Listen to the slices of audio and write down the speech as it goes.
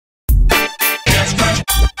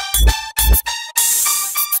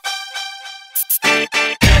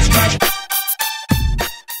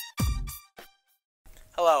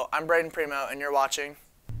I'm Braden Primo, and you're watching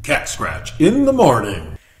Cat Scratch in the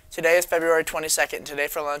Morning. Today is February 22nd, and today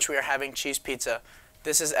for lunch we are having cheese pizza.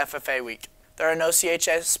 This is FFA week. There are no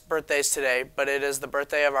CHS birthdays today, but it is the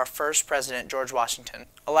birthday of our first president, George Washington.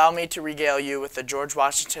 Allow me to regale you with the George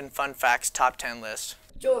Washington Fun Facts Top 10 list.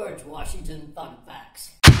 George Washington Fun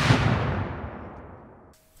Facts.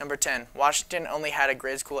 Number 10. Washington only had a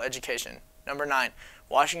grade school education. Number 9.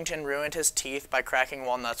 Washington ruined his teeth by cracking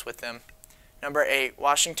walnuts with them. Number 8.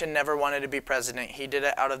 Washington never wanted to be president. He did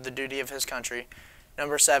it out of the duty of his country.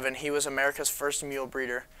 Number 7. He was America's first mule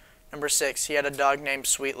breeder. Number 6. He had a dog named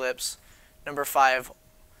Sweet Lips. Number 5.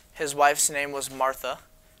 His wife's name was Martha.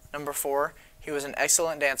 Number 4. He was an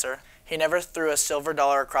excellent dancer. He never threw a silver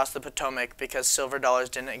dollar across the Potomac because silver dollars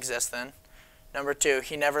didn't exist then. Number 2.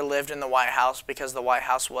 He never lived in the White House because the White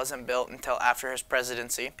House wasn't built until after his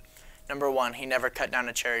presidency. Number 1. He never cut down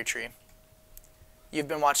a cherry tree. You've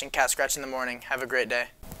been watching Cat Scratch in the Morning. Have a great day.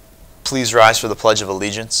 Please rise for the Pledge of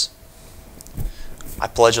Allegiance. I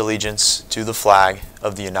pledge allegiance to the flag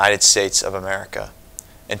of the United States of America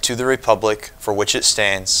and to the republic for which it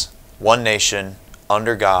stands, one nation,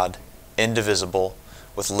 under God, indivisible,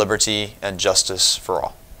 with liberty and justice for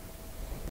all.